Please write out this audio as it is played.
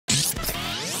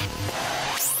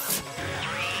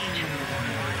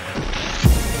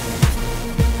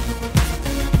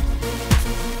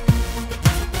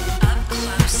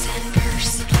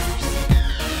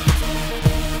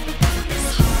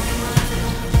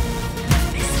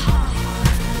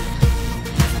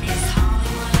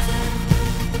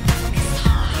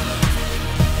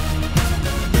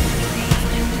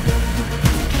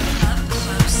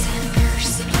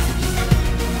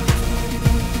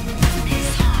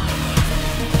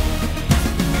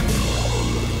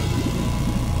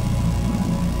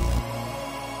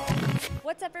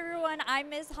everyone. I'm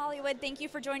Ms. Hollywood. Thank you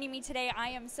for joining me today. I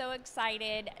am so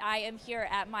excited. I am here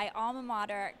at my alma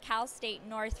mater, Cal State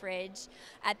Northridge,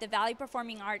 at the Valley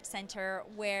Performing Arts Center,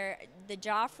 where the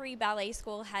Joffrey Ballet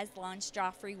School has launched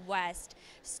Joffrey West.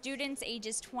 Students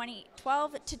ages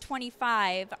 12 to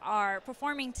 25 are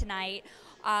performing tonight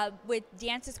with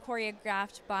dances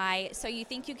choreographed by So You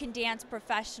Think You Can Dance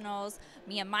professionals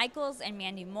Mia Michaels and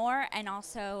Mandy Moore, and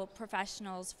also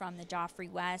professionals from the Joffrey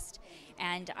West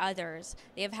and others.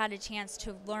 They have had a chance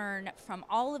to learn from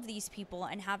all of these people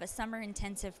and have a summer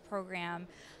intensive program.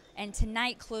 And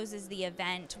tonight closes the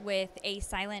event with a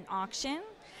silent auction.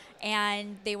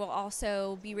 And they will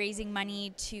also be raising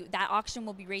money that auction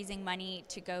will be raising money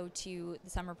to go to the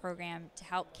summer program to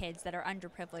help kids that are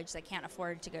underprivileged that can't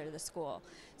afford to go to the school.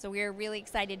 So we are really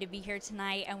excited to be here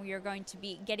tonight, and we are going to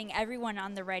be getting everyone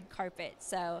on the red carpet.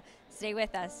 So stay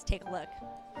with us, take a look.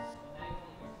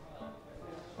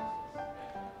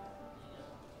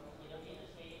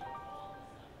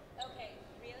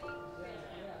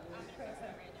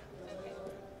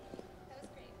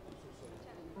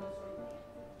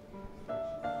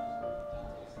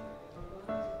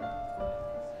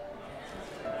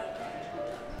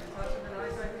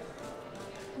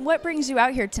 What brings you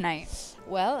out here tonight?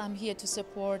 Well, I'm here to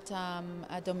support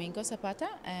Domingo Zapata,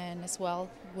 and as well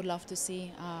would love to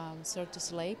see Cirque du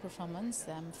Soleil performance.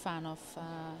 I'm a fan of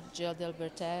Gilles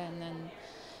Delbertet,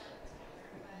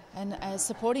 and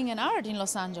supporting an art in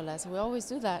Los Angeles. We always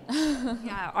do that.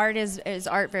 Yeah, art is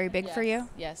art very big for you?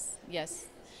 Yes, yes.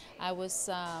 I was,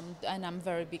 and I'm a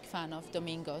very big fan of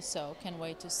Domingo, so can't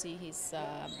wait to see his.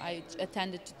 I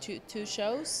attended two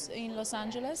shows in Los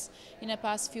Angeles in the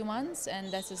past few months,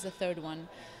 and this is the third one.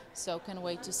 So can't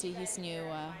wait to see his new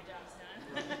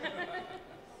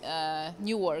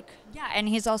new work. Yeah, and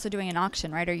he's also doing an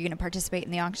auction, right? Are you going to participate in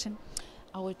the auction?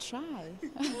 I will try.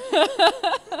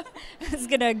 It's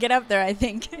going to get up there, I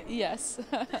think. Yes.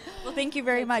 Well, thank you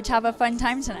very much. Have a fun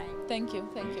time tonight. Thank you.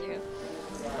 Thank you.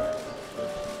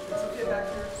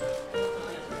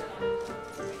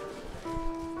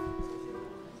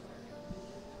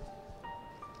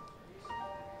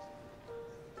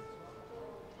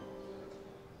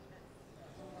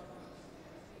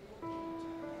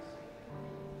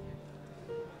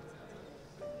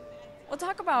 Well,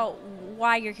 talk about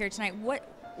why you're here tonight.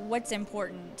 What's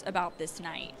important about this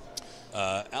night?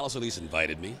 Alice Elise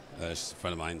invited me. She's a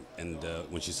friend of mine, and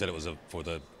when she said it was for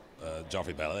the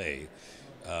Joffrey Ballet,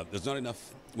 there's not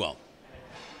enough. Well,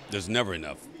 there's never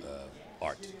enough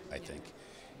art, I think,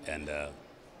 and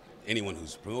anyone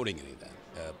who's promoting any of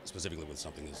that, specifically with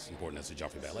something as important as the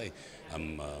Joffrey Ballet,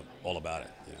 I'm all about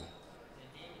it. You know.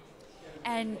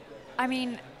 And I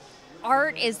mean,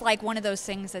 art is like one of those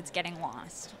things that's getting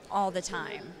lost all the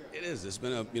time. It is. There's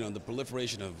been the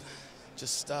proliferation of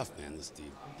just stuff, man. This,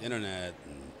 the internet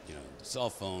and cell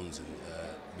phones, and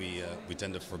we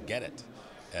tend to forget it.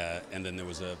 And then there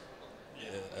was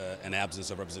an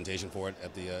absence of representation for it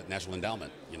at the National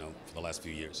Endowment, for the last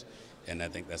few years. And I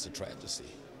think that's a tragedy.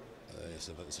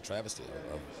 It's a travesty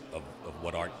of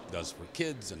what art does for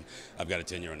kids. And I've got a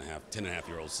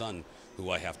 10-and-a-half-year-old son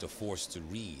who I have to force to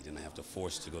read, and I have to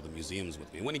force to go to museums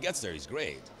with me. And when he gets there, he's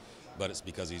great, but it's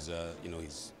because he's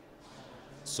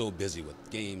so busy with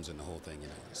games and the whole thing.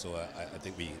 So I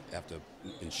think we have to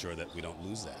ensure that we don't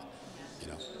lose that.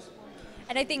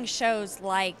 And I think shows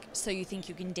like So You Think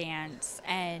You Can Dance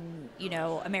and,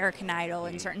 American Idol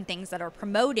and certain things that are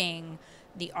promoting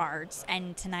the arts.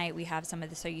 And tonight we have some of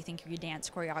the So You Think You Can Dance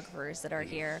choreographers that are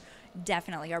here,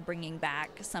 definitely are bringing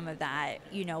back some of that.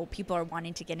 People are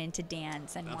wanting to get into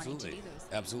dance and wanting to do those things.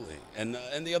 Absolutely. And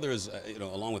the other is,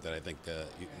 along with that, I think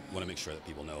you want to make sure that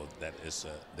people know that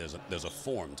there's a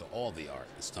form to all the art.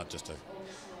 It's not just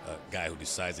a guy who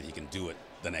decides that he can do it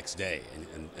the next day,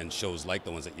 and shows like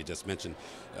the ones that you just mentioned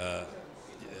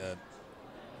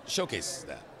showcase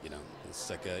that. It's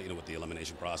like with the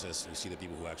elimination process, you see the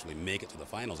people who actually make it to the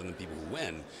finals, and the people who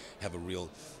win have a real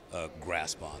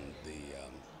grasp on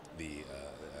the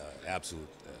absolute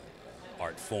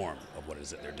art form of what it is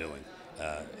that they're doing,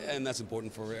 and that's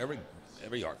important for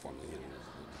every art form,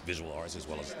 visual arts as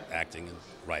well as acting and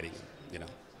writing,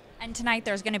 And tonight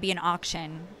there's going to be an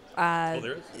auction.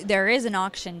 There is? There is an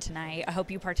auction tonight. I hope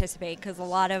you participate, because a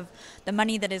lot of the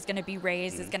money that is going to be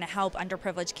raised is going to help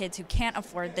underprivileged kids who can't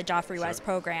afford the Joffrey West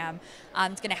program.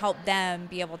 It's going to help them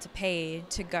be able to pay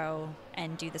to go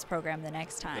and do this program the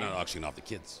next time. They're not auctioning off the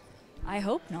kids. I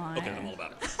hope not. Okay, I'm all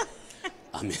about it.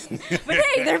 I mean, but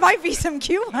hey, there might be some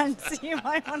cute ones you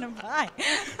might want to buy.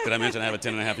 Did I mention I have a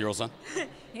 10-and-a-half-year-old son?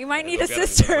 You might need a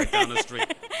sister. Right down the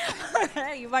street.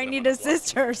 You might need a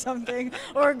sister or something,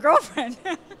 or a girlfriend.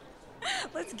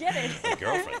 Let's get it. A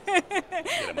girlfriend. Get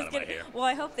him out of my hair. Well,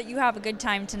 I hope that you have a good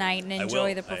time tonight and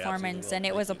enjoy the I absolutely performance. will. And it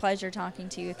Thank was a you. pleasure talking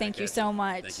to you. Thank you so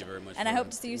much. Thank you very much. And I for hope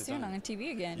to see you taking the soon time. on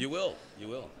TV again. You will. You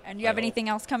will. And you have anything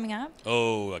else coming up?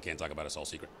 Oh, I can't talk about it. It's all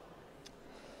secret.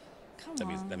 Come That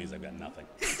on. means I've got nothing.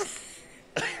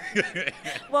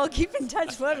 Well, keep in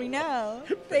touch. Let me know.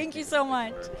 Thank you so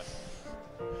much. Very much.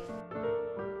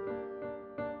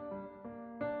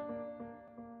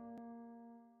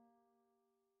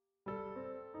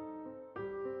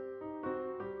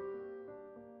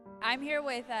 I'm here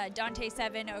with Dante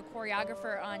Seven, a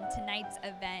choreographer on tonight's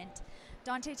event.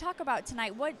 Dante, talk about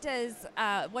tonight. What does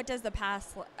the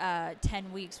past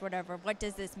 10 weeks, whatever, what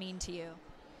does this mean to you?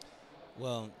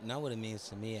 Well, not what it means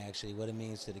to me, actually. What it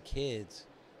means to the kids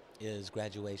is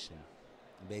graduation.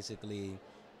 Basically,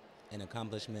 an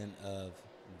accomplishment of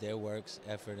their works,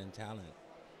 effort, and talent.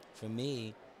 For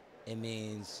me, it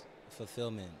means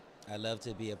fulfillment. I love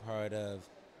to be a part of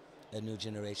a new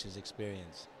generation's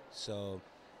experience. So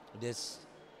this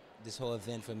whole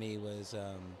event for me was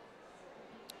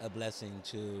a blessing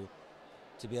to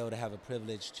be able to have a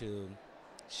privilege to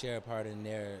share a part in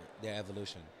their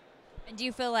evolution. And do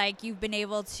you feel like you've been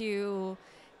able to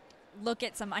look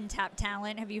at some untapped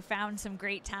talent? Have you found some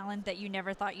great talent that you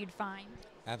never thought you'd find?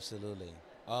 Absolutely.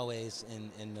 Always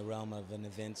in the realm of an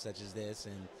event such as this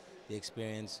and the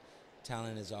experience,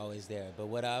 talent is always there. But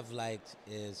what I've liked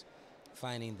is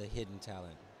finding the hidden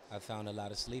talent. I found a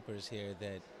lot of sleepers here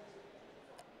that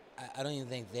I don't even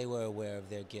think they were aware of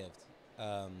their gift.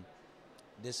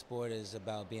 This sport is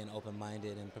about being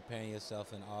open-minded and preparing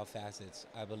yourself in all facets.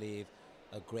 I believe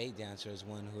a great dancer is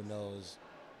one who knows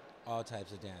all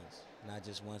types of dance, not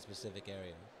just one specific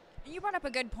area. And you brought up a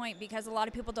good point because a lot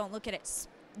of people don't look at it.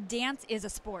 Dance is a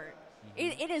sport.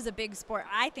 Mm-hmm. It is a big sport.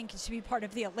 I think it should be part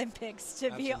of the Olympics,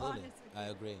 to be Absolutely. honest with you. I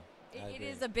agree. It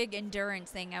is a big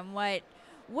endurance thing. And what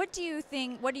do you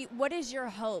think, what is your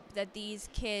hope that these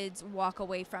kids walk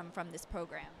away from this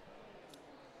program?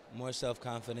 More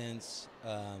self-confidence,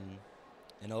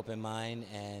 an open mind,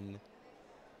 and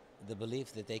the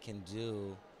belief that they can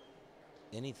do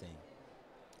anything.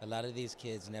 A lot of these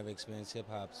kids never experienced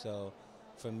hip-hop, so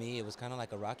for me it was kind of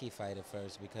like a Rocky fight at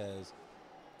first because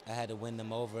I had to win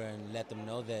them over and let them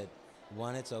know that,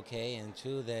 one, it's okay, and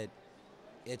two, that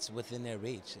it's within their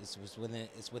reach, it's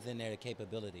within their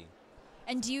capability.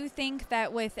 And do you think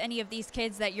that with any of these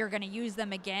kids that you're going to use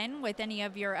them again with any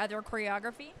of your other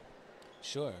choreography?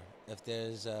 Sure. If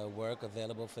there's work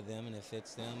available for them and it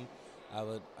fits them, I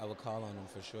would call on them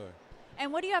for sure.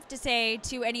 And what do you have to say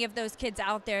to any of those kids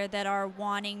out there that are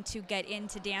wanting to get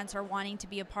into dance or wanting to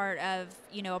be a part of,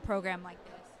 a program like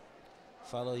this?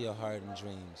 Follow your heart and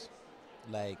dreams.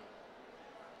 Like,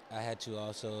 I had to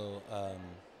also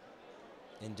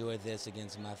endure this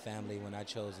against my family when I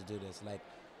chose to do this. Like,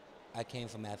 I came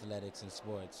from athletics and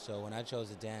sports, so when I chose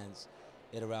to dance,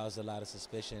 it aroused a lot of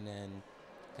suspicion and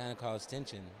kind of caused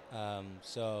tension.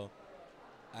 So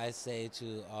I say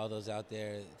to all those out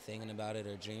there thinking about it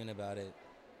or dreaming about it,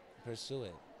 pursue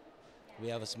it. We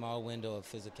have a small window of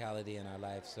physicality in our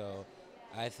life, so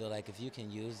I feel like if you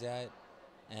can use that,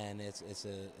 and it's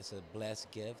a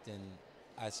blessed gift, and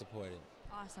I support it.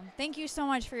 Awesome. Thank you so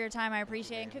much for your time. I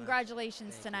appreciate it. And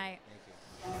congratulations tonight.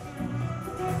 Thank you.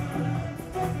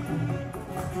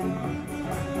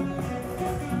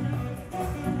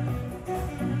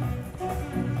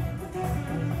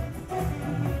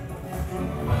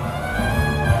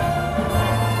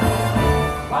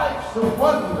 Life's a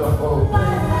wonderful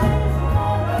thing.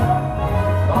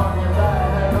 Long as I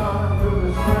hang on to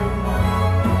the string,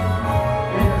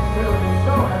 it's still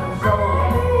so and so.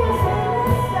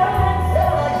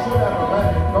 Yeah, I should have let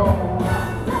it go.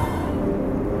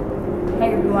 Hey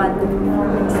everyone, the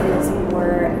performances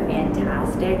were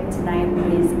fantastic. Tonight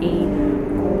was a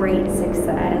great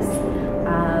success.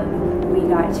 We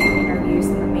got to interview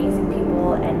some amazing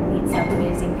people and meet some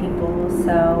amazing people,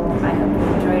 so I hope you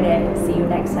enjoyed it. See you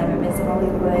next time at Miss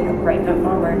Hollywood. Right foot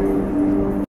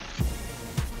forward.